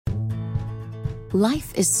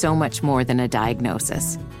Life is so much more than a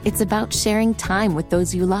diagnosis. It's about sharing time with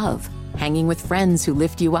those you love, hanging with friends who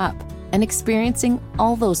lift you up, and experiencing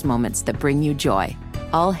all those moments that bring you joy.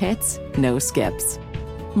 All hits, no skips.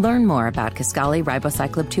 Learn more about Kisqali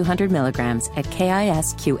Ribociclib 200 milligrams at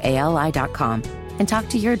KISQALI.com and talk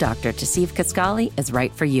to your doctor to see if Kisqali is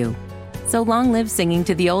right for you. So long live singing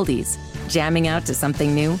to the oldies, jamming out to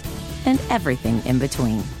something new, and everything in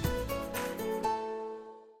between.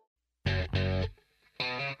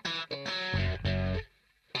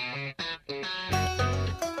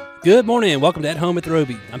 Good morning and welcome to At Home with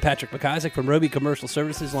Roby. I'm Patrick McIsaac from Roby Commercial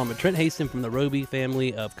Services, along with Trent Haston from the Roby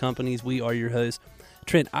family of companies. We are your hosts.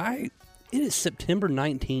 Trent, it is September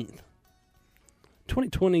 19th.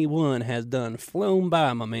 2021 has flown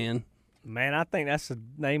by, my man. Man, I think that's the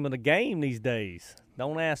name of the game these days.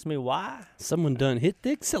 Don't ask me why. Someone done hit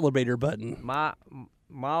the accelerator button. My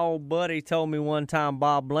old buddy told me one time,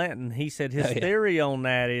 Bob Blanton, he said his theory on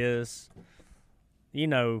that is,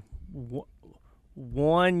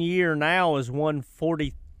 1 year now is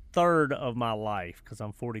 1/43rd of my life, because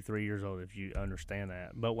I'm 43 years old, if you understand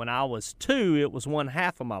that. But when I was 2, it was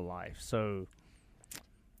 1/2 of my life. So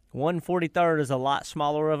 1/43rd is a lot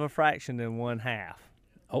smaller of a fraction than 1/2.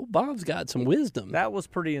 Oh, Bob's got some wisdom. That was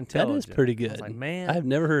pretty intelligent. That is pretty good. I was like, man. I've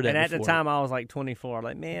never heard that before. And at the time, I was like 24. I'm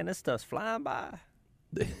like, man, this stuff's flying by.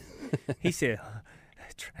 He said,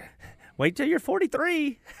 wait till you're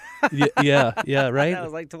 43. yeah, right? That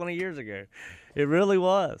was like 20 years ago. It really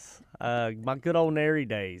was. My good old Nary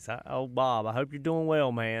days. Bob, I hope you're doing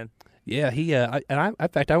well, man. Yeah, in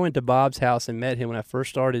fact, I went to Bob's house and met him when I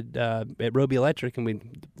first started at Roby Electric, and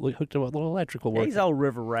we hooked up a little electrical work. He's old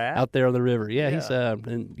river rat. Out there on the river. Yeah, he's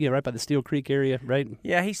right by the Steel Creek area, right?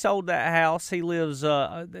 Yeah, he sold that house. He lives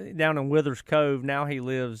down in Withers Cove. Now he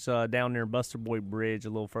lives down near Buster Boy Bridge, a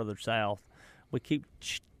little further south. We keep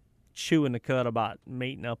chewing the cud about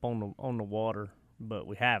meeting up on the water, but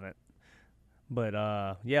we haven't. But,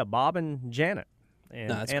 Bob and Janet.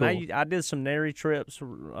 And cool. I did some Nary trips,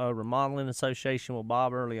 remodeling association with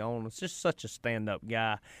Bob early on. It's just such a stand-up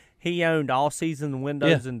guy. He owned All Season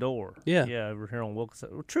Windows and Door. Yeah, over here on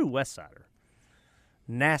Wilkinson. True West Sider.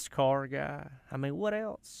 NASCAR guy. I mean, what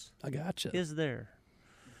else? I gotcha. Is there?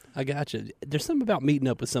 I gotcha. There's something about meeting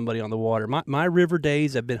up with somebody on the water. My river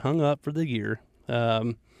days have been hung up for the year.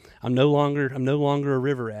 I'm no longer a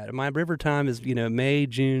river rat. My river time is May,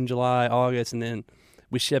 June, July, August, and then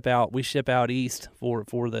we ship out east for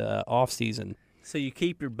the off season. So you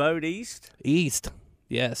keep your boat east? East,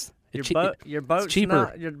 yes. Your boat's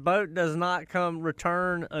cheaper. Your boat does not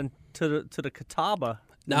return to the Catawba.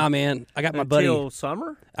 Nah, man. I got my buddy until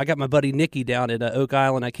summer. I got my buddy Nicky down at Oak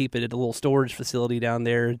Island. I keep it at a little storage facility down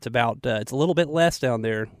there. It's about it's a little bit less down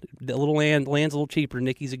there. The little land's a little cheaper.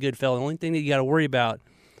 Nicky's a good fellow. The only thing that you got to worry about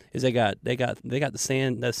is they got the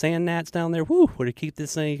sand gnats down there. Woo! Where to keep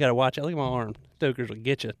this thing? You got to watch out. Look at my arm. Stokers will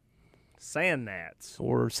get you. Sand gnats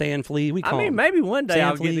or sand flea. We call them. Maybe one day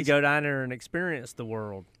I'll fleas. get to go down there and experience the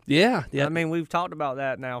world. Yeah. I mean, we've talked about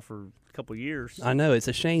that now for a couple of years. I know. It's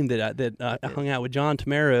a shame that I hung out with John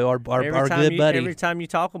Tamaro, our good buddy. Every time you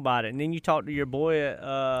talk about it, and then you talk to your boy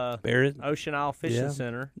at Barrett Ocean Isle Fishing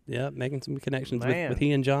Center. Yeah, making some connections with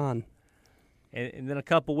he and John. And then a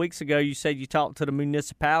couple of weeks ago, you said you talked to the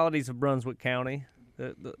municipalities of Brunswick County.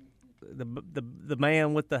 The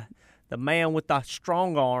man with the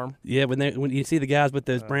strong arm. Yeah, when you see the guys with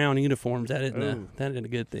those brown uniforms, that isn't a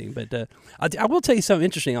good thing. But I will tell you something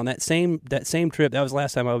interesting on that same trip. That was the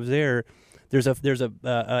last time I was there. There's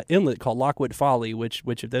a inlet called Lockwood Folly, which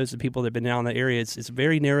if those are people that have been down in the area, it's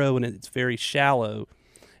very narrow and it's very shallow.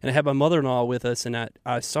 And I had my mother-in-law with us, and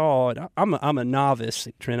I saw it. I'm a novice,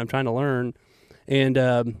 Trent. I'm trying to learn. And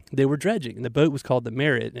they were dredging. The boat was called the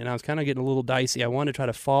Merit, and I was kind of getting a little dicey. I wanted to try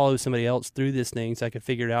to follow somebody else through this thing so I could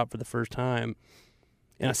figure it out for the first time.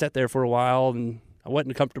 And I sat there for a while, and I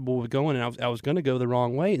wasn't comfortable with going, and I was going to go the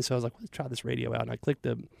wrong way. And so I was like, let's try this radio out. And I clicked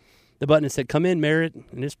the button and said, come in, Merit.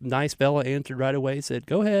 And this nice fella answered right away, said,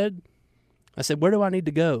 go ahead. I said, where do I need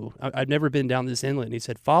to go? I've never been down this inlet. And he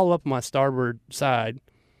said, follow up on my starboard side,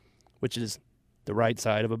 which is the right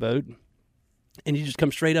side of a boat. And you just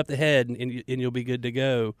come straight up the head, and you'll be good to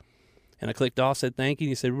go. And I clicked off, said thank you.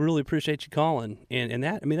 And he said, really appreciate you calling. And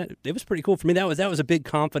that, I mean, it was pretty cool for me. That was a big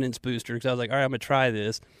confidence booster, because I was like, all right, I'm gonna try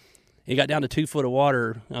this. And he got down to 2 foot of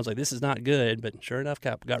water, and I was like, this is not good. But sure enough,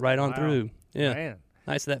 got right on through. Yeah, man.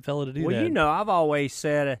 Nice of that fella to do that. Well, I've always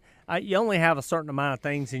said you only have a certain amount of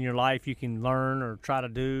things in your life you can learn or try to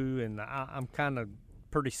do, and I'm kind of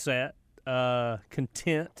pretty set,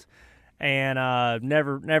 content. And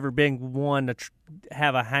never been one to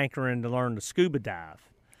have a hankering to learn to scuba dive.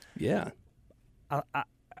 Yeah. I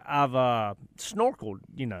I've snorkeled.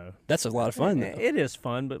 You know, That's a lot of fun, though. it is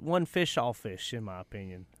fun, but one fish, all fish, in my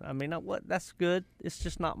opinion. I mean, that's good. It's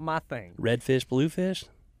just not my thing. Red fish, blue fish?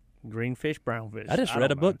 Green fish, brown fish. I just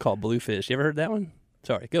read a book called Bluefish. You ever heard that one?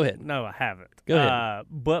 Sorry, go ahead. No, I haven't. Go ahead.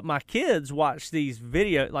 But my kids watch these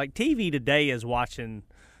videos. Like TV today is watching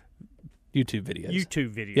YouTube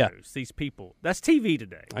videos. Yeah. These people. That's TV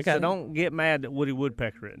today. I got so it. don't get mad that Woody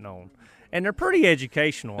Woodpecker isn't on. And they're pretty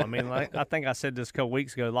educational. I mean, like I think I said this a couple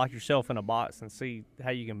weeks ago. Lock yourself in a box and see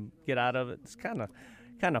how you can get out of it. It's kind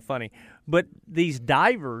of funny. But these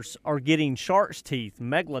divers are getting shark's teeth,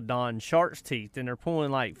 megalodon shark's teeth, and they're pulling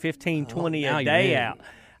like 15, 20 a day out.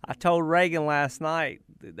 I told Reagan last night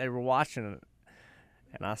that they were watching it,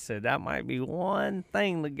 and I said that might be one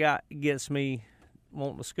thing that gets me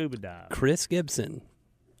wanting to scuba dive. Chris Gibson,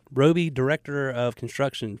 Roby Director of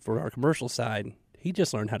Construction for our commercial side, he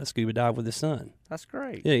just learned how to scuba dive with his son. That's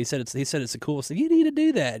great. Yeah, he said it's the coolest thing. You need to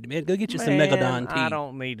do that, man. Go get you some megalodon teeth. I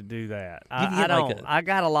don't need to do that. I don't. I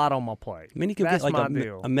got a lot on my plate. I mean, you could That's get like my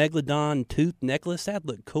deal. a megalodon tooth necklace. That'd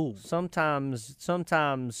look cool. Sometimes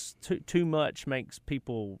too much makes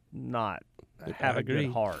people not have a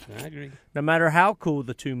good heart. I agree. No matter how cool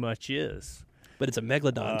the too much is. But it's a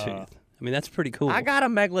megalodon tooth. I mean, that's pretty cool. I got a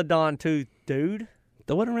megalodon tooth, dude.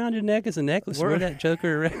 The one around your neck is a necklace. Wear that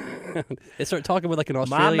joker around. They start talking with like an My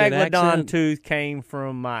Australian megalodon accent. tooth came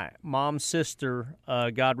from my mom's sister,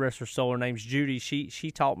 God rest her soul. Her name's Judy.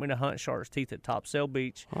 She taught me to hunt shark's teeth at Topsail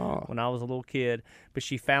Beach when I was a little kid. But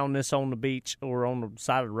she found this on the beach or on the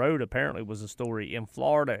side of the road, apparently was a story, in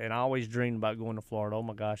Florida. And I always dreamed about going to Florida. Oh,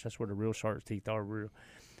 my gosh, that's where the real shark's teeth are real.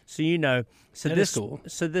 So, you know. That is cool.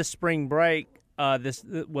 So this spring break,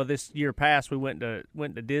 this year past, we went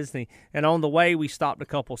to Disney, and on the way we stopped a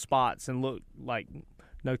couple spots and looked like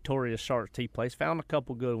notorious shark's teeth place. Found a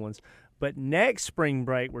couple good ones, but next spring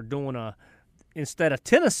break we're doing instead of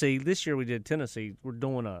Tennessee. This year we did Tennessee. We're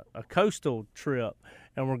doing a coastal trip,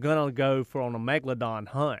 and we're gonna go on a megalodon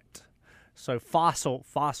hunt. So fossil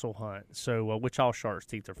hunt. So which all shark's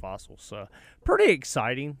teeth are fossils. So pretty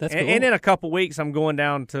exciting. That's cool. And in a couple weeks, I'm going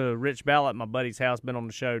down to Rich Ballot, my buddy's house. Been on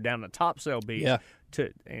the show down at Topsail Beach. Yeah.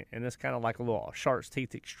 And it's kind of like a little shark's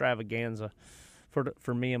teeth extravaganza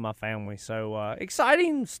for me and my family. So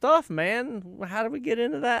exciting stuff, man. How did we get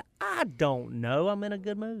into that? I don't know. I'm in a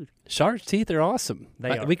good mood. Shark's teeth are awesome.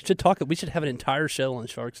 They are. We should talk. We should have an entire show on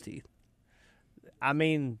shark's teeth. I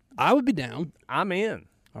mean, I would be down. I'm in.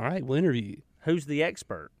 All right, we'll interview you. Who's the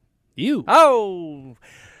expert? You. Oh,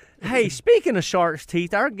 hey, speaking of shark's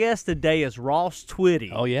teeth, our guest today is Ross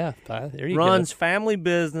Twitty. Oh, yeah. There you go. Runs family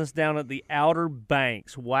business down at the Outer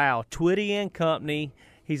Banks. Wow. Twitty and Company.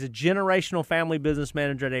 He's a generational family business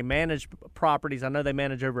manager. They manage properties. I know they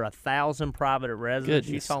manage over 1,000 private residents.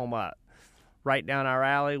 Goodness. You're talking about right down our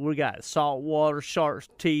alley. We got saltwater, shark's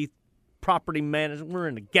teeth, property management. We're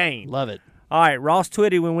in the game. Love it. All right, Ross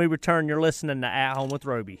Twitty, when we return, you're listening to At Home with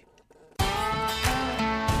Roby.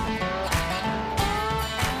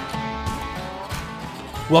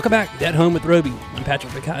 Welcome back to At Home with Roby. I'm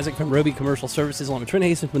Patrick McIsaac from Roby Commercial Services, along with Trent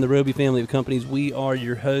Hasten from the Roby family of companies. We are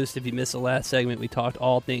your host. If you missed the last segment, we talked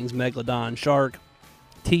all things megalodon, shark,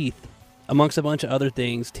 teeth, amongst a bunch of other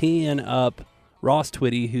things, teeing up Ross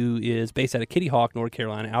Twitty, who is based out of Kitty Hawk, North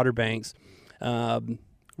Carolina, Outer Banks.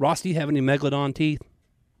 Ross, do you have any megalodon teeth?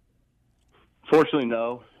 Fortunately,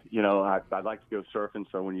 no. You know, I'd like to go surfing,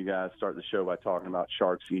 so when you guys start the show by talking about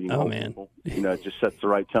sharks eating people, you know, it just sets the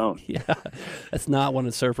right tone. Yeah, that's not what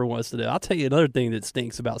a surfer wants to do. I'll tell you another thing that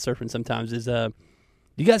stinks about surfing sometimes is, do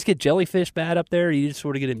you guys get jellyfish bad up there, or you just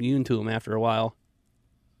sort of get immune to them after a while?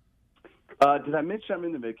 Did I mention I'm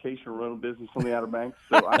in the vacation rental business on the Outer Banks?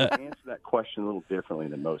 So I answer that question a little differently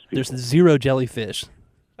than most people. There's zero jellyfish.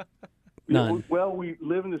 None. Well, we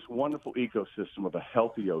live in this wonderful ecosystem of a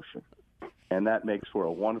healthy ocean, and that makes for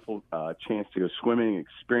a wonderful chance to go swimming and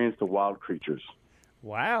experience the wild creatures.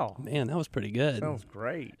 Wow. Man, that was pretty good. Sounds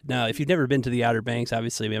great. Now, if you've never been to the Outer Banks,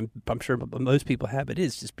 obviously, I mean, I'm sure most people have, but it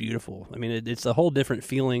is just beautiful. I mean, it's a whole different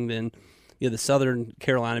feeling than the Southern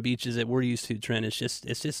Carolina beaches that we're used to, Trent.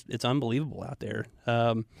 It's unbelievable out there.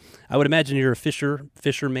 I would imagine you're a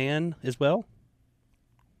fisherman as well.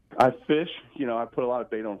 I fish. You know, I put a lot of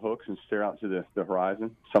bait on hooks and stare out to the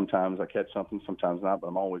horizon. Sometimes I catch something, sometimes not, but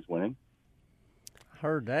I'm always winning.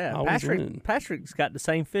 Heard that. Always winning. Patrick's got the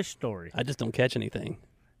same fish story. I just don't catch anything.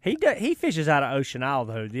 He fishes out of Ocean Isle,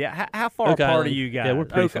 though. Yeah, how far Oak apart Island. are you guys? Yeah, we're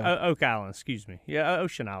pretty far. Oak Island, excuse me. Yeah,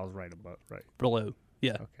 Ocean Isle's right above, right. Below.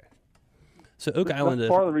 Yeah. Okay. So Oak Island. That's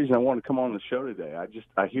part of the reason I wanted to come on the show today.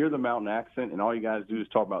 I hear the mountain accent, and all you guys do is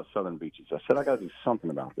talk about southern beaches. I said I got to do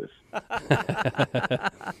something about this.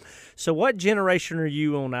 So what generation are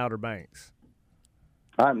you on Outer Banks?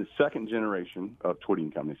 I'm the second generation of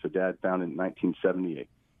Twitty & Company. So Dad founded in 1978.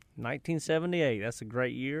 1978. That's a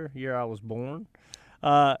great year I was born.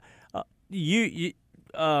 Ross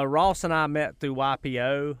and I met through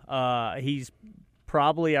YPO. He's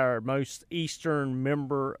probably our most eastern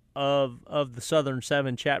member of the Southern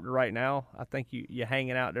Seven chapter right now. I think you're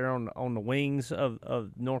hanging out there on the wings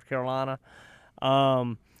of North Carolina.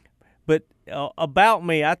 But about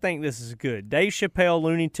me, I think this is good. Dave Chappelle,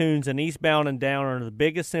 Looney Tunes, and Eastbound and Down are the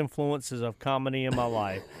biggest influences of comedy in my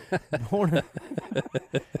life. Born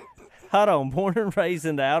and raised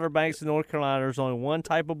in the Outer Banks of North Carolina, there's only one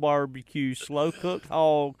type of barbecue, slow-cooked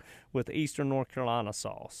hog with Eastern North Carolina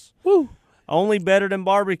sauce. Woo! Only better than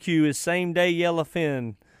barbecue is same-day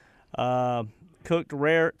yellowfin cooked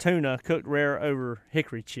rare over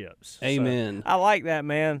hickory chips. Amen. So, I like that,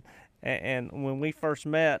 man. And when we first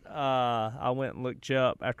met, I went and looked you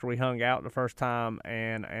up after we hung out the first time,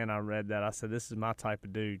 and I read that. I said, this is my type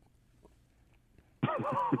of dude.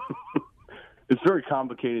 It's very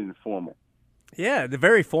complicated and formal. Yeah, they're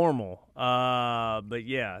very formal. But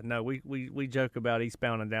yeah, no, we joke about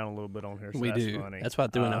Eastbound and Down a little bit on here. So that's do. Funny. That's why I'm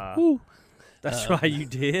doing a woo. That's why you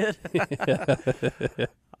did.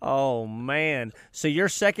 Oh man! So you're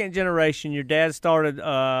second generation. Your dad started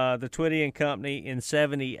the Twitty & Company in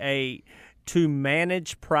 '78 to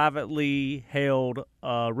manage privately held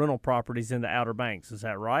rental properties in the Outer Banks. Is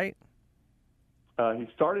that right? He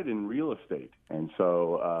started in real estate, and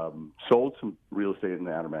so sold some real estate in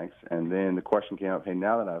the Outer Banks. And then the question came up, hey,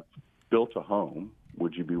 now that I've built a home,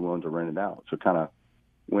 would you be willing to rent it out? So kind of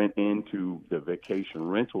went into the vacation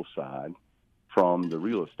rental side from the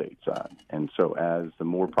real estate side. And so as the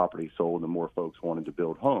more property sold, the more folks wanted to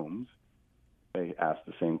build homes, they asked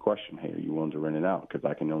the same question, hey, are you willing to rent it out? Because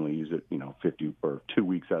I can only use it, 50 or 2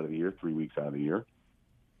 weeks out of the year, 3 weeks out of the year.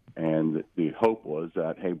 And the hope was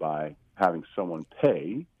that, hey, by having someone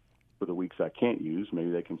pay for the weeks I can't use,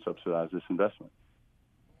 maybe they can subsidize this investment.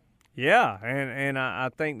 Yeah, and I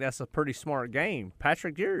think that's a pretty smart game.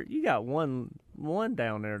 Patrick, you got one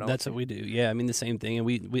down there, don't That's you? what we do. Yeah, I mean the same thing, and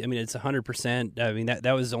we I mean it's 100%. I mean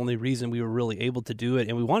that was the only reason we were really able to do it,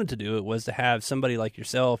 and we wanted to do it was to have somebody like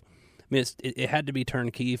yourself. I mean it had to be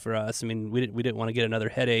turnkey for us. I mean we didn't want to get another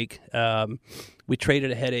headache. We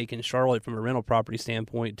traded a headache in Charlotte from a rental property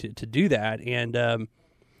standpoint to do that, and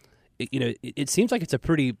it seems like it's a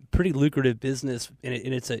pretty lucrative business, and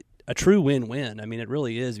it's a true win-win. I mean, it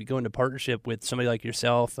really is. You go into partnership with somebody like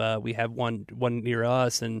yourself. We have one near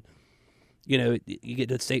us, and you get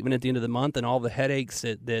the statement at the end of the month, and all the headaches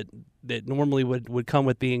that normally would come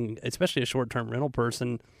with being, especially a short-term rental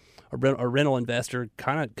person, a rental investor,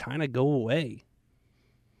 kind of go away.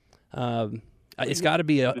 It's got to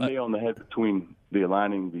be the nail on the head between the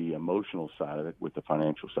aligning the emotional side of it with the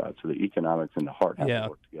financial side. So the economics and the heart have to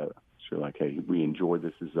work together. So like, hey, we enjoy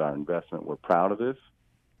this. This is our investment. We're proud of this.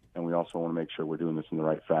 And we also want to make sure we're doing this in the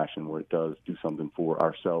right fashion where it does do something for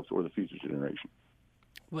ourselves or the future generation.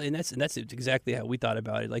 Well, and that's exactly how we thought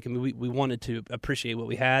about it. Like, I mean, we wanted to appreciate what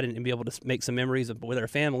we had and be able to make some memories with our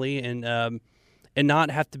family and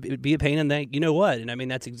not have to be a pain in the, you know what? And I mean,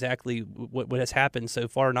 that's exactly what has happened so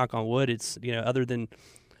far, knock on wood. It's, other than,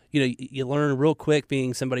 you learn real quick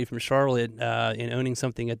being somebody from Charlotte and owning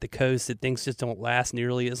something at the coast that things just don't last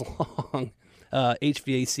nearly as long.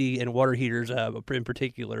 HVAC and water heaters in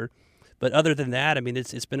particular. But other than that, I mean,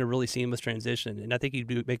 it's been a really seamless transition. And I think you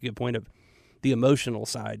do make a good point of the emotional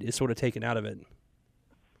side is sort of taken out of it.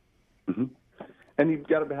 Mm-hmm. And you've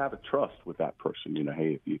got to have a trust with that person.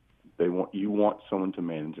 Hey, if you want someone to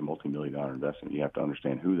manage a multi-million-dollar investment, you have to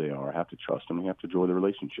understand who they are, have to trust them, you have to enjoy the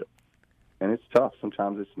relationship. And it's tough.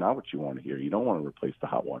 Sometimes it's not what you want to hear. You don't want to replace the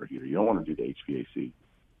hot water heater. You don't want to do the HVAC.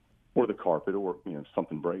 Or the carpet, or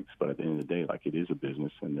something breaks. But at the end of the day, like, it is a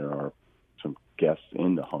business, and there are some guests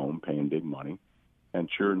in the home paying big money, and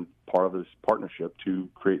you're part of this partnership to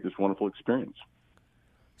create this wonderful experience.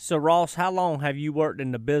 So, Ross, how long have you worked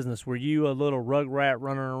in the business? Were you a little rugrat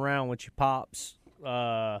running around with your pops,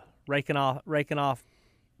 raking off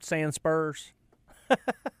sand spurs?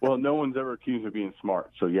 Well, no one's ever accused me of being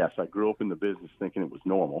smart. So, yes, I grew up in the business thinking it was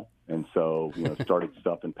normal, and so started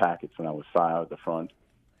stuffing packets when I was 5 at the front.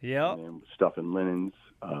 Yeah. And then stuffing linens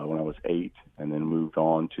when I was 8, and then moved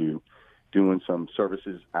on to doing some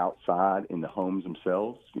services outside in the homes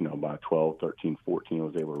themselves. By 12, 13, 14, I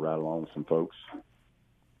was able to ride along with some folks.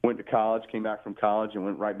 Went to college, came back from college, and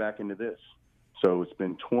went right back into this. So it's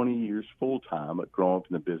been 20 years full-time, but growing up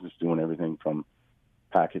in the business, doing everything from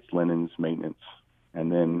packets, linens, maintenance,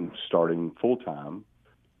 and then starting full-time,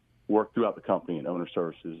 work throughout the company in owner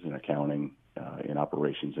services and accounting, in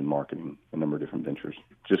operations and marketing, a number of different ventures.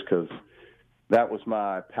 Just because, that was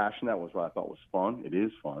my passion. That was what I thought was fun. It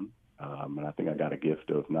is fun. And I think I got a gift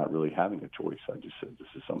of not really having a choice. I just said, this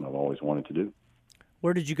is something I've always wanted to do.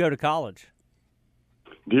 Where did you go to college?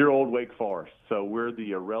 Dear old Wake Forest. So we're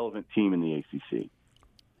the irrelevant team in the ACC.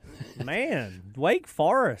 Man, Wake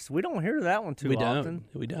Forest. We don't hear that one too often.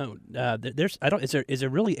 We don't. Is there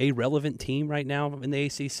really a relevant team right now in the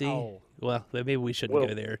ACC? Oh. Well, maybe we shouldn't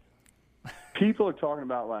go there. People are talking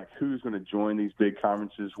about like who's going to join these big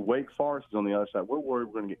conferences. Wake Forest is on the other side. We're worried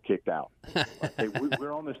we're going to get kicked out. Hey,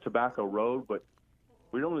 we're on this tobacco road, but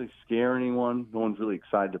we don't really scare anyone. No one's really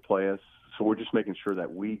excited to play us. So we're just making sure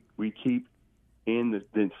that we keep in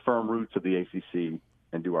the firm roots of the ACC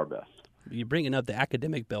and do our best. You're bringing up the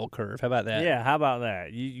academic bell curve. How about that? Yeah, how about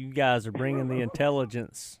that? You guys are bringing the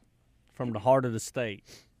intelligence from the heart of the state.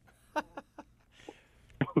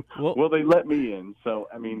 Well, they let me in, so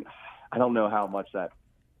I mean, I don't know how much that.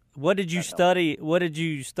 What did you study? What did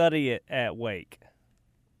you study at Wake?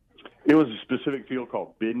 It was a specific field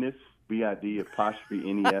called business,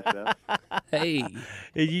 BID''NESS. Hey,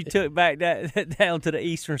 you took back that down to the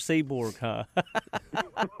Eastern Seaboard, huh?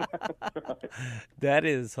 That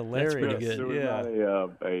is hilarious. That's pretty good. There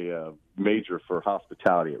was not a major for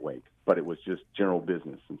hospitality at Wake, but it was just general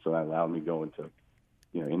business, and so that allowed me to go into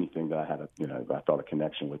anything that I had I thought a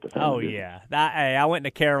connection with the family. Oh business. yeah, I went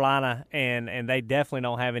to Carolina, and they definitely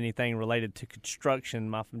don't have anything related to construction.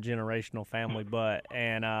 My generational family, but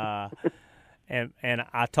and I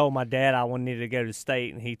told my dad I needed to go to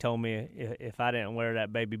state, and he told me if I didn't wear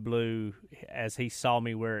that baby blue, as he saw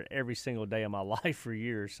me wear it every single day of my life for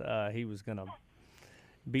years, he was gonna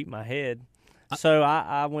beat my head. So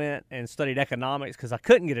I went and studied economics because I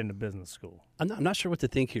couldn't get into business school. I'm not sure what to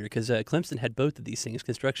think here because Clemson had both of these things,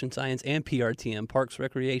 construction science and PRTM, Parks,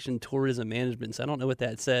 Recreation, Tourism Management. So I don't know what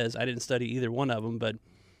that says. I didn't study either one of them, but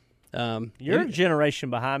you're a generation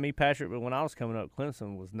behind me, Patrick, but when I was coming up,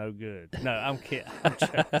 Clemson was no good. No, I'm kidding.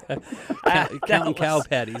 Counting cow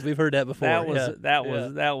patties. We've heard that before.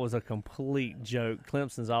 That was a complete joke.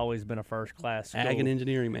 Clemson's always been a first-class school. Ag and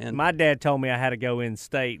engineering, man. My dad told me I had to go in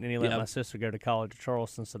state, and he let my sister go to college at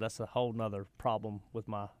Charleston, so that's a whole nother problem with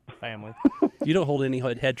my family. You don't hold any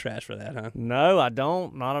head trash for that, huh? No, I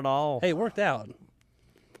don't. Not at all. Hey, it worked out.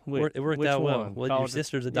 It worked out well. Well, your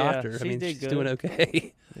sister's a doctor. I mean, she's doing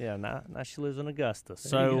okay. Yeah, now she lives in Augusta.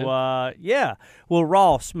 So, Well,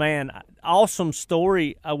 Ross, man, awesome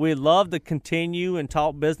story. We'd love to continue and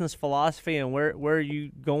talk business philosophy and where are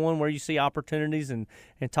you going, where you see opportunities, and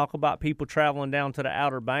talk about people traveling down to the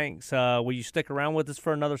Outer Banks. Will you stick around with us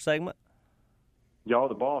for another segment? Y'all are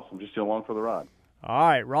the boss. I'm just along for the ride. All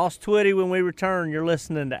right, Ross Twitty, when we return, you're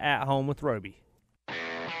listening to At Home with Roby.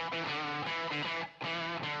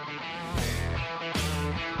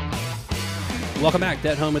 Welcome back to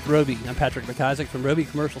At Home with Roby. I'm Patrick McIsaac from Roby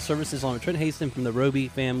Commercial Services, along with Trent Haston from the Roby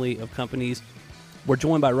family of companies. We're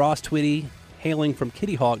joined by Ross Twitty, hailing from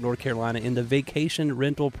Kitty Hawk, North Carolina, in the vacation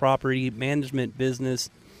rental property management business.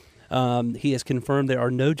 He has confirmed there are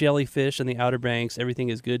no jellyfish in the Outer Banks. Everything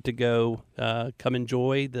is good to go. Come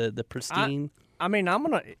enjoy the pristine. I'm going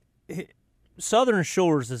to – Southern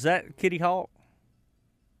Shores, is that Kitty Hawk?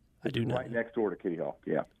 I do know. Right next door to Kitty Hawk,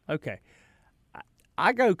 yeah. Okay.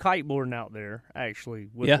 I go kiteboarding out there, actually,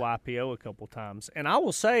 with YPO a couple times. And I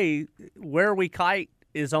will say where we kite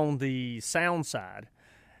is on the sound side.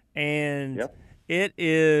 And it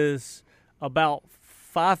is about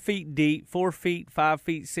 5 feet deep, 4 feet, 5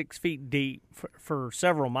 feet, 6 feet deep for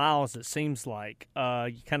several miles, it seems like.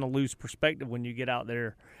 You kind of lose perspective when you get out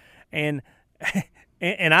there. And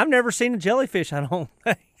I've never seen a jellyfish, I don't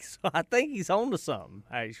think. So I think he's on to something,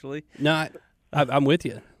 actually. No, I'm with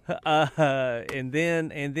you. And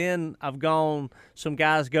then I've gone. Some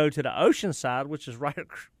guys go to the ocean side, which is right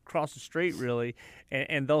across the street, really,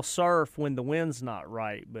 and they'll surf when the wind's not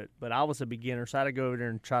right. But I was a beginner, so I had to go over there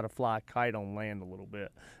and try to fly a kite on land a little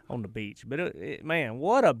bit on the beach. But man,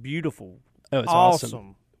 what a beautiful! Oh, it's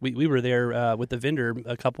awesome. We were there with the vendor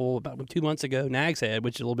about 2 months ago, Nags Head,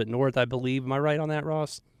 which is a little bit north, I believe. Am I right on that,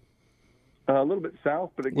 Ross? A little bit south,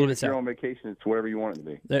 but again, if you're on vacation, it's whatever you want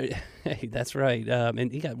it to be. Hey, that's right.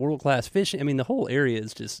 And you got world-class fishing. I mean, the whole area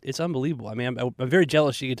is it's unbelievable. I mean, I'm very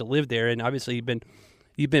jealous you get to live there, and obviously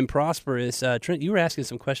you've been prosperous. Trent, you were asking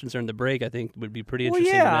some questions during the break I think would be pretty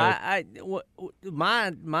interesting to know.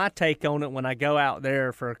 My take on it, when I go out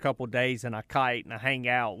there for a couple of days and I kite and I hang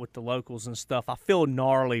out with the locals and stuff, I feel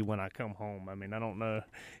gnarly when I come home. I mean, I don't know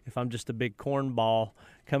if I'm just a big cornball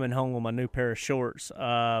coming home with my new pair of shorts.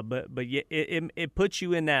 But yeah, it puts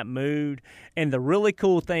you in that mood. And the really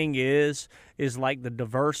cool thing is like the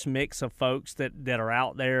diverse mix of folks that are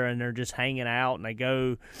out there and they're just hanging out and they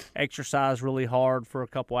go exercise really hard for a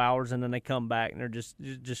couple hours and then they come back and they're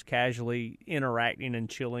just casually interacting and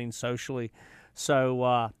chilling socially.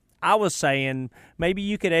 So I was saying maybe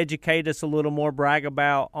you could educate us a little more, brag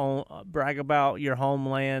about your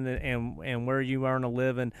homeland and where you earn a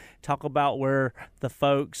living. Talk about where the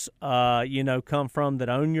folks come from that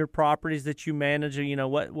own your properties that you manage.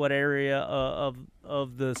 What area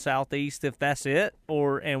of the Southeast, if that's it,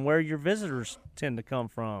 and where your visitors tend to come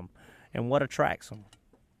from, and what attracts them.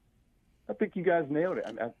 I think you guys nailed it.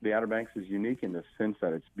 The Outer Banks is unique in the sense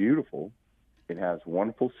that it's beautiful. It has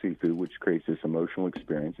wonderful seafood, which creates this emotional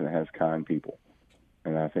experience, and it has kind people.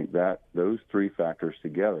 And I think that those three factors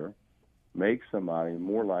together make somebody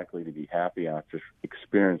more likely to be happy after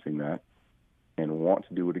experiencing that and want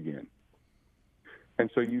to do it again. And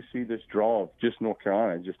so you see this draw of just North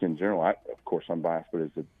Carolina, just in general. Of course, I'm biased, but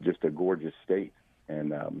it's just a gorgeous state.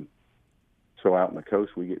 And so out on the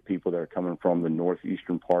coast, we get people that are coming from the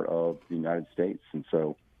northeastern part of the United States. And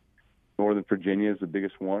so Northern Virginia is the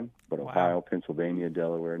biggest one, but Ohio, Pennsylvania,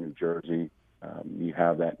 Delaware, New Jersey, you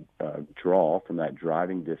have that draw from that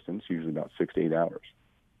driving distance, usually about 6 to 8 hours.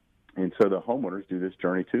 And so the homeowners do this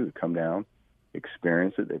journey too, come down,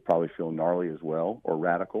 experience it. They probably feel gnarly as well or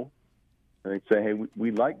radical. And they'd say, hey,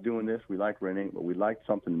 we like doing this, we like renting, but we'd like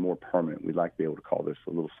something more permanent. We'd like to be able to call this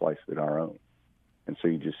a little slice of it our own. And so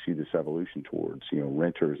you just see this evolution towards,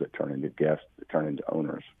 renters that turn into guests, that turn into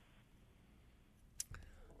owners.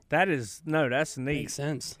 That's neat. Makes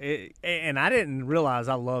sense. And I didn't realize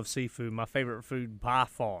I love seafood, my favorite food by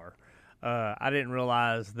far. I didn't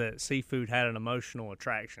realize that seafood had an emotional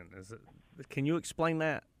attraction. Can you explain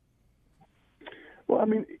that? Well, I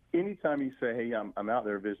mean, anytime you say, hey, I'm out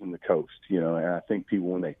there visiting the coast, and I think people,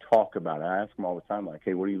 when they talk about it, I ask them all the time, like,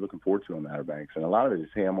 hey, what are you looking forward to on the Outer Banks? And a lot of it is,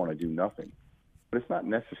 hey, I'm going to do nothing. But it's not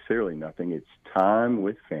necessarily nothing. It's time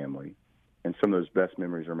with family. And some of those best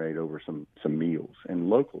memories are made over some meals. And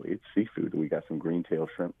locally, it's seafood. We got some green-tail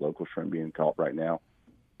shrimp, local shrimp being caught right now.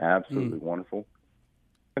 Absolutely wonderful.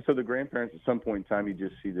 And so the grandparents, at some point in time, you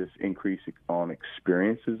just see this increase on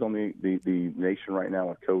experiences on the nation right now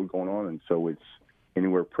with COVID going on. And so it's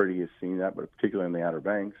anywhere pretty has seen that, but particularly in the Outer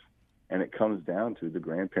Banks. And it comes down to the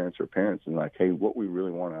grandparents or parents and like, hey, what we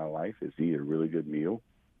really want in our life is to eat a really good meal,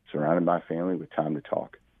 surrounded by family with time to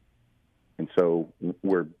talk. And so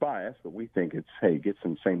we're biased, but we think it's, hey, get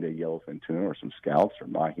some same-day yellowfin tuna or some scallops or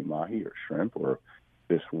mahi-mahi or shrimp or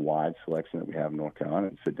this wide selection that we have in North Carolina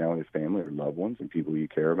and sit down with your family or loved ones and people you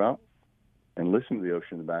care about and listen to the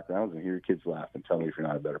ocean in the background and hear your kids laugh and tell me if you're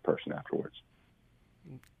not a better person afterwards.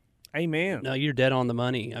 Amen. No, you're dead on the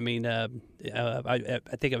money. I mean, I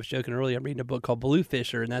think I was joking earlier. I'm reading a book called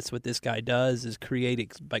Bluefisher, and that's what this guy does is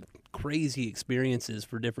create crazy experiences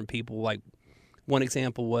for different people. Like one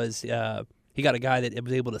example was he got a guy that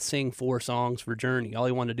was able to sing 4 songs for Journey. All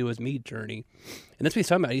he wanted to do was meet Journey. And that's what he's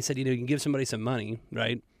talking about. He said, you can give somebody some money,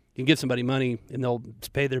 right? You can give somebody money, and they'll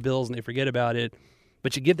pay their bills, and they forget about it.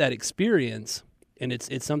 But you give that experience, and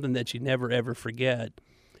it's something that you never, ever forget.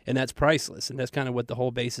 And that's priceless, and that's kind of what the whole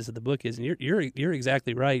basis of the book is. And you're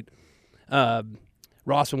exactly right,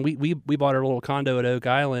 Ross. When we bought our little condo at Oak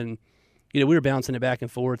Island, we were bouncing it back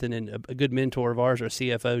and forth. And then a good mentor of ours, our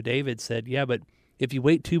CFO David, said, "Yeah, but if you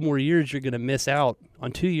wait 2 more years, you're going to miss out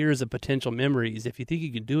on 2 years of potential memories. If you think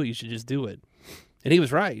you can do it, you should just do it." And he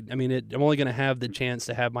was right. I mean, I'm only going to have the chance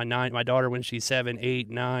to have my daughter when she's 7, 8,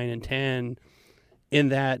 9, and 10 in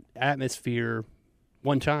that atmosphere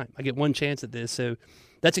one time. I get one chance at this, so.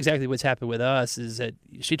 That's exactly what's happened with us is that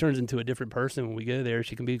she turns into a different person when we go there.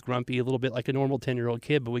 She can be grumpy a little bit like a normal 10-year-old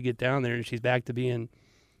kid, but we get down there and she's back to being,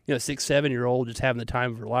 6, 7-year-old just having the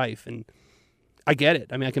time of her life. And I get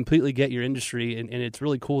it. I mean, I completely get your industry, and it's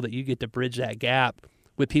really cool that you get to bridge that gap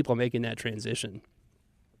with people making that transition.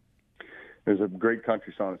 There's a great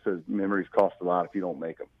country song that says memories cost a lot if you don't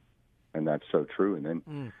make them. And that's so true. And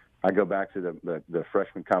then I go back to the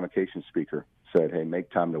freshman convocation speaker said, hey,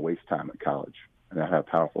 make time to waste time at college. And that had a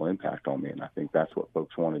powerful impact on me. And I think that's what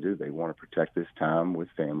folks want to do. They want to protect this time with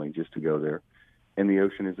family just to go there. And the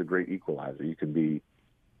ocean is a great equalizer. You can be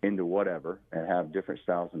into whatever and have different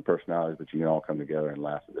styles and personalities, but you can all come together and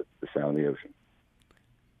laugh at the sound of the ocean.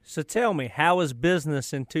 So tell me, how is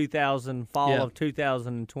business in fall of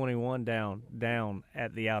 2021 down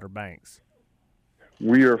at the Outer Banks?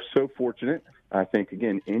 We are so fortunate. I think,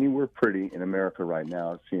 again, anywhere pretty in America right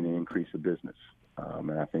now is seeing an increase of business.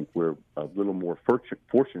 And I think we're a little more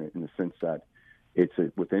fortunate in the sense that it's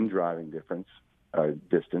within driving distance.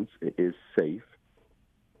 It is safe.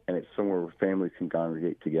 and it's somewhere where families can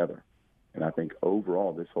congregate together. And I think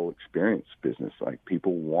overall, this whole experience business, like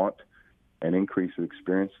people want an increase of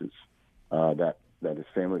experiences that is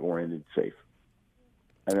family-oriented, safe.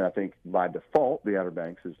 And I think by default, the Outer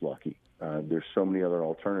Banks is lucky. There's so many other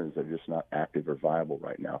alternatives that are just not active or viable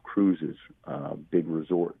right now. Cruises, big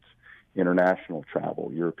resorts, international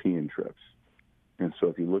travel, European trips. And so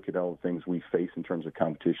if you look at all the things we face in terms of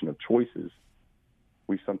competition of choices,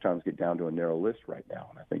 we sometimes get down to a narrow list right now.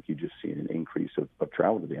 And I think you just see an increase of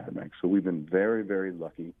travel to the Outer Banks. So we've been very, very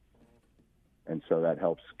lucky. And so that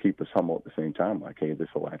helps keep us humble at the same time. Like, hey, this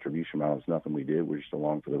whole attribution model is nothing we did. We're just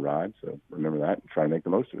along for the ride. So remember that and try to make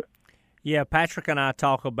the most of it. Yeah, Patrick and I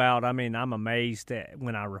talk about, I mean, I'm amazed at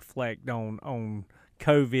when I reflect on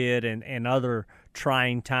COVID and other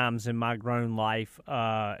trying times in my grown life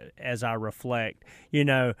as I reflect. You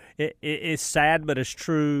know, it's sad, but it's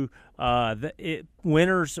true.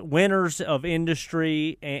 Winners of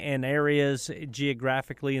industry and areas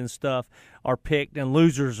geographically and stuff are picked, and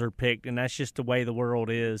losers are picked, and that's just the way the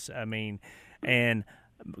world is. I mean, and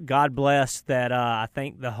God bless that I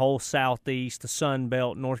think the whole Southeast, the Sun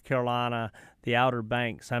Belt, North Carolina, the Outer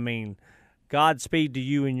Banks, I mean, Godspeed to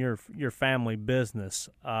you and your family business.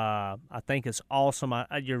 I think it's awesome.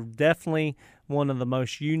 You're definitely one of the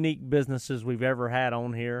most unique businesses we've ever had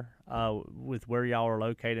on here with where y'all are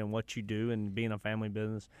located and what you do and being a family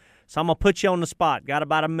business. So I'm going to put you on the spot. Got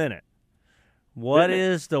about a minute. What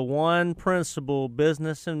is the one principle,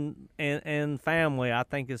 business and family? I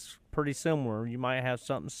think it's pretty similar. You might have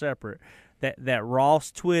something separate that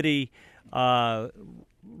Ross Twitty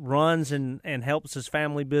runs and helps his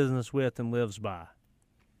family business with and lives by.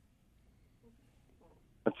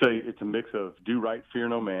 I'd say it's a mix of do right, fear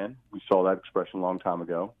no man. We saw that expression a long time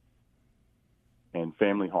ago. And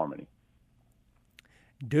family harmony.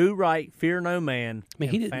 Do right, fear no man, I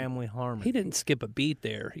mean, and family harmony. He didn't skip a beat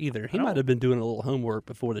there either. He might have been doing a little homework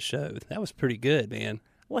before the show. That was pretty good, man.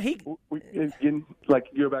 Well, like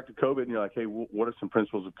you go back to COVID, and you're like, hey, what are some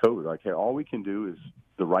principles of COVID? Like, hey, all we can do is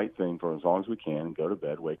the right thing for as long as we can, and go to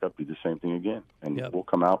bed, wake up, do the same thing again, and we'll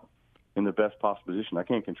come out in the best possible position. I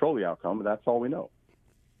can't control the outcome, but that's all we know.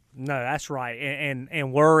 No, that's right.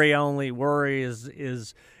 And worry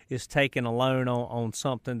is taking a loan on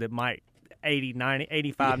something that might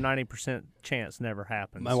 85-90% chance never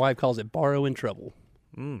happens. My wife calls it borrowing trouble.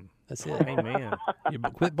 That's it. Amen. You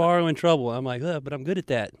quit borrowing trouble. I'm like, but I'm good at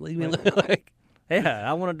that. Leave me alone. Yeah,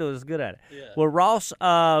 I want to do as good at it. Yeah. Well, Ross,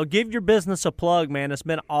 give your business a plug, man. It's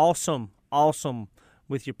been awesome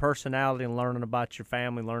with your personality and learning about your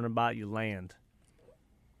family, learning about your land.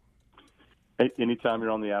 Anytime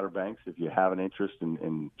you're on the Outer Banks, if you have an interest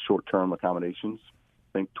in short-term accommodations,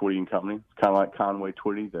 think Twitty & Company. It's kind of like Conway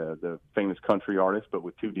Twitty, the famous country artist, but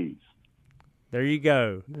with 2 Ds. There you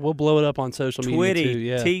go. We'll blow it up on social media too.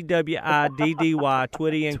 Yeah. Twiddy,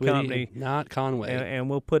 Twitty & Company. Not Conway. And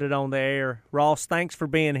we'll put it on the air. Ross, thanks for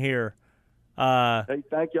being here. Hey,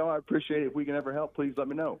 thank y'all. I appreciate it. If we can ever help, please let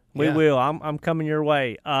me know. We will. I'm coming your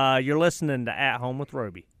way. You're listening to At Home with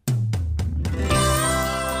Roby.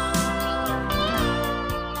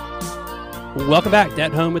 Welcome back to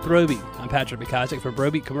At Home with Roby. I'm Patrick McIsaac from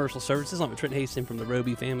Roby Commercial Services. I'm with Trent Hastings from the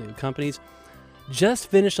Roby family of companies. Just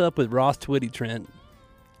finished up with Ross Twitty, Trent.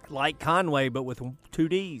 Like Conway, but with 2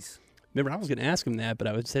 Ds. Remember, I was going to ask him that, but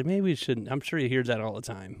I would say maybe we shouldn't. I'm sure he hears that all the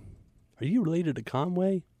time. Are you related to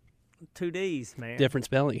Conway? 2 Ds, man. Different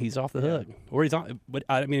spelling. He's off the hook. Or he's on. But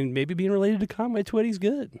I mean, maybe being related to Conway Twitty's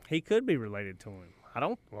good. He could be related to him.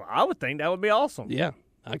 I would think that would be awesome. Yeah,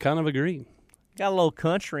 I kind of agree. Got a little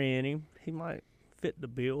country in him. He might fit the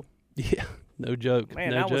bill. Yeah, no joke.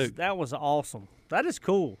 Man, no joke. That was awesome. That is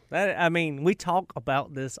cool. We talk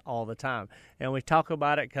about this all the time, and we talk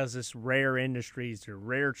about it because it's rare industries or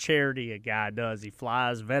rare charity a guy does. He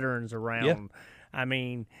flies veterans around. Yeah. I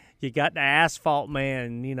mean, you got the asphalt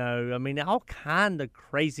man, all kind of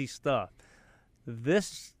crazy stuff.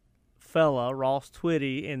 This fella, Ross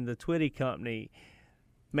Twitty, in the Twitty Company,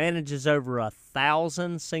 manages over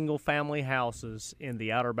 1,000 single-family houses in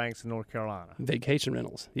the Outer Banks of North Carolina. Vacation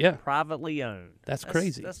rentals, yeah. Privately owned. That's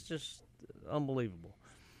crazy. That's just unbelievable.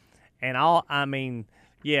 And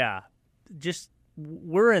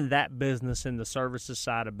we're in that business, in the services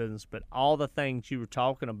side of business, but all the things you were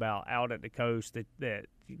talking about out at the coast that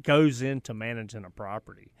goes into managing a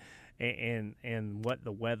property and what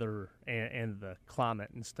the weather and the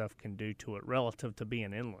climate and stuff can do to it relative to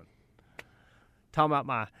being inland. Talking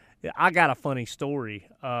about I got a funny story,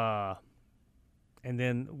 and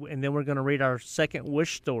then we're going to read our second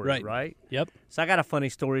wish story, right? Yep. So I got a funny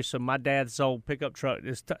story. So my dad's old pickup truck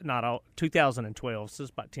is not old, 2012, so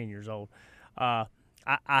it's about 10 years old.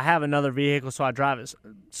 I have another vehicle, so I drive it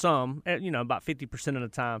some, about 50% of the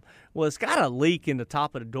time. Well, it's got a leak in the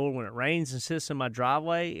top of the door when it rains and sits in my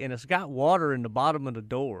driveway, and it's got water in the bottom of the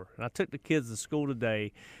door. And I took the kids to school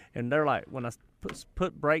today, and they're like, when I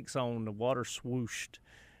put brakes on, the water swooshed.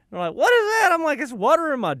 They're like, what is that? I'm like, it's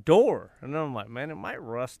water in my door. And then I'm like, man, it might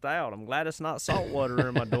rust out. I'm glad it's not salt water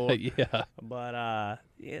in my door. Yeah. But, yeah,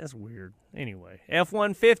 it's weird. Anyway,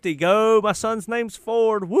 F-150, go. My son's name's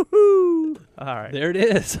Ford. Woohoo! All right. There it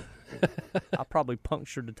is. I probably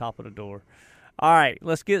punctured the top of the door. All right,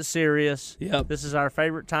 let's get serious. Yep. This is our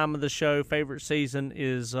favorite time of the show. Favorite season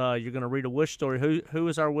is you're going to read a wish story. Who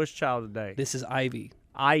is our wish child today? This is Ivy.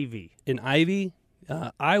 Ivy. And Ivy,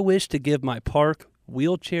 I wish to give my park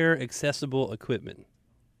wheelchair-accessible equipment.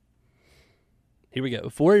 Here we go.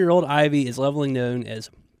 4-year-old Ivy is lovingly known as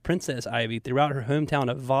Princess Ivy throughout her hometown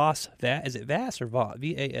of Voss. Is it Vass or Voss?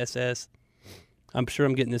 V-A-S-S. I'm sure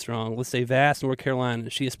I'm getting this wrong. Let's say Vass, North Carolina.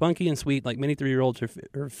 She is spunky and sweet like many 3-year-olds.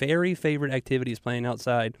 Her very favorite activity is playing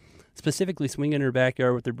outside, specifically swinging in her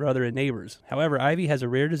backyard with her brother and neighbors. However, Ivy has a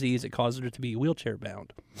rare disease that causes her to be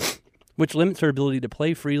wheelchair-bound, which limits her ability to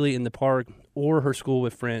play freely in the park or her school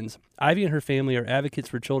with friends. Ivy and her family are advocates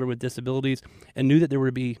for children with disabilities and knew that there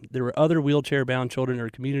were other wheelchair-bound children in her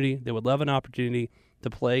community that would love an opportunity to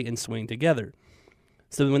play and swing together.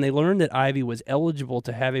 So when they learned that Ivy was eligible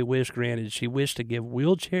to have a wish granted, she wished to give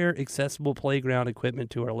wheelchair-accessible playground equipment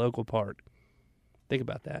to our local park. Think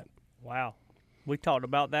about that. Wow. We talked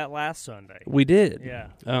about that last Sunday. We did. Yeah.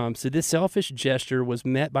 So this selfish gesture was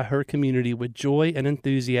met by her community with joy and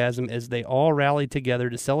enthusiasm as they all rallied together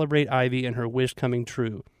to celebrate Ivy and her wish coming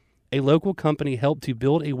true. A local company helped to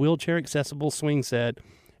build a wheelchair-accessible swing set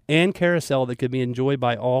and carousel that could be enjoyed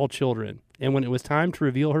by all children. And when it was time to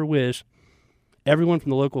reveal her wish, everyone from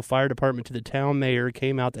the local fire department to the town mayor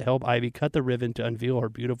came out to help Ivy cut the ribbon to unveil her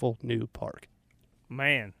beautiful new park.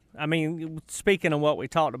 Man. I mean, speaking of what we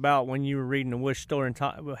talked about when you were reading the wish story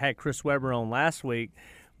and we had Chris Webber on last week,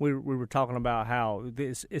 we were talking about how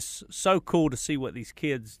it's so cool to see what these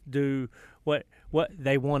kids do, what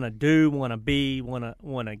they want to do, want to be, want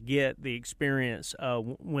to get the experience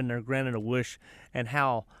when they're granted a wish, and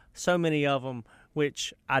how so many of them,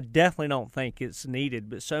 which I definitely don't think it's needed,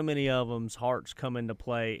 but so many of them's hearts come into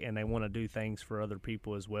play and they want to do things for other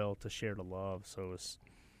people as well to share the love. So it's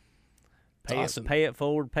awesome. Pay it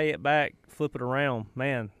forward, pay it back, flip it around.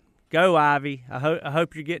 Man, go Ivy. I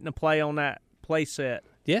hope you're getting to play on that play set.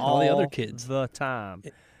 Yeah, all the other kids. The time.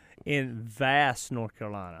 In Vass, North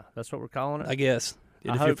Carolina. That's what we're calling it? I guess.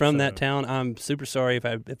 And if you're from that town, I'm super sorry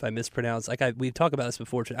if I mispronounce. We've talked about this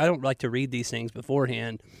before. I don't like to read these things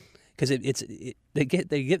beforehand because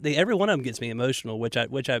every one of them gets me emotional, which I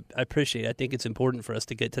appreciate. I think it's important for us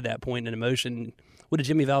to get to that point in emotion. What did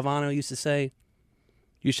Jimmy Valvano used to say?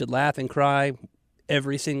 You should laugh and cry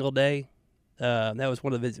every single day. That was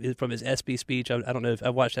one of from his ESPY speech. I don't know if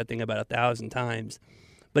I've watched that thing about 1,000 times,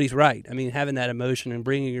 but he's right. I mean, having that emotion and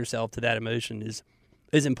bringing yourself to that emotion is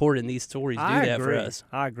important. These stories do that for us.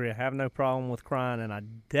 I agree. I have no problem with crying, and I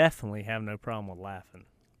definitely have no problem with laughing.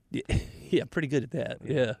 Yeah, pretty good at that.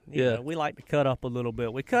 Yeah. You know, we like to cut up a little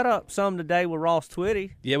bit. We cut up some today with Ross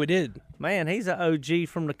Twitty. Yeah, we did. Man, he's an OG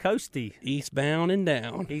from the coastie. Eastbound and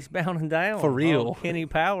down. Eastbound and down. For real. Oh, Kenny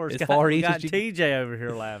Powers. As far east got as you... TJ over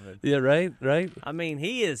here laughing. Yeah, right. I mean,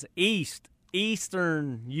 he is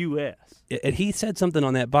Eastern U.S. And he said something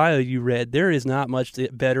on that bio you read. There is not much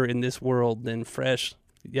better in this world than fresh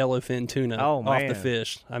yellowfin tuna off the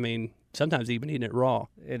fish. I mean, sometimes even eating it raw.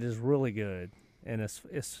 It is really good. And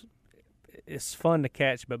it's fun to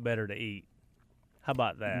catch, but better to eat. How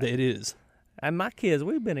about that? It is. And my kids,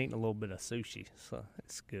 we've been eating a little bit of sushi, so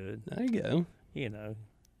it's good. There you go. You know,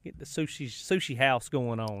 get the sushi house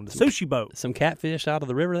going on, the sushi boat. Some catfish out of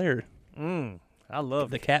the river there. I love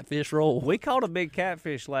the catfish roll. We caught a big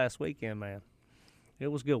catfish last weekend, man. It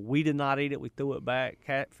was good. We did not eat it. We threw it back.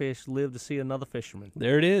 Catfish lived to see another fisherman.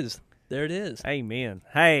 There it is. Amen.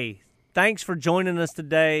 Hey, thanks for joining us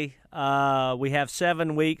today. We have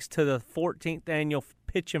 7 weeks to the 14th annual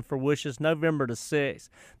Pitching for Wishes, November the 6th.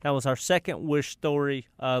 That was our second wish story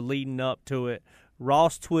leading up to it.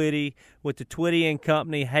 Ross Twitty with the Twitty &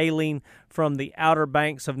 Company, hailing from the Outer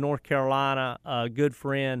Banks of North Carolina, a good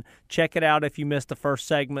friend. Check it out if you missed the first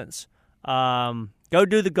segments. Go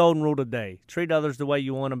do the golden rule today. Treat others the way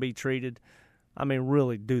you want to be treated. I mean,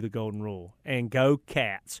 really do the golden rule. And go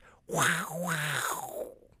Cats. Wow, wow.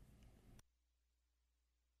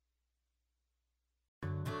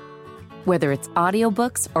 Whether it's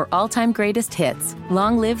audiobooks or all-time greatest hits,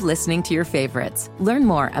 long live listening to your favorites. Learn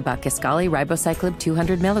more about Kisqali Ribociclib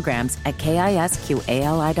 200 milligrams at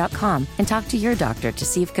KISQALI.com and talk to your doctor to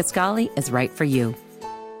see if Kisqali is right for you.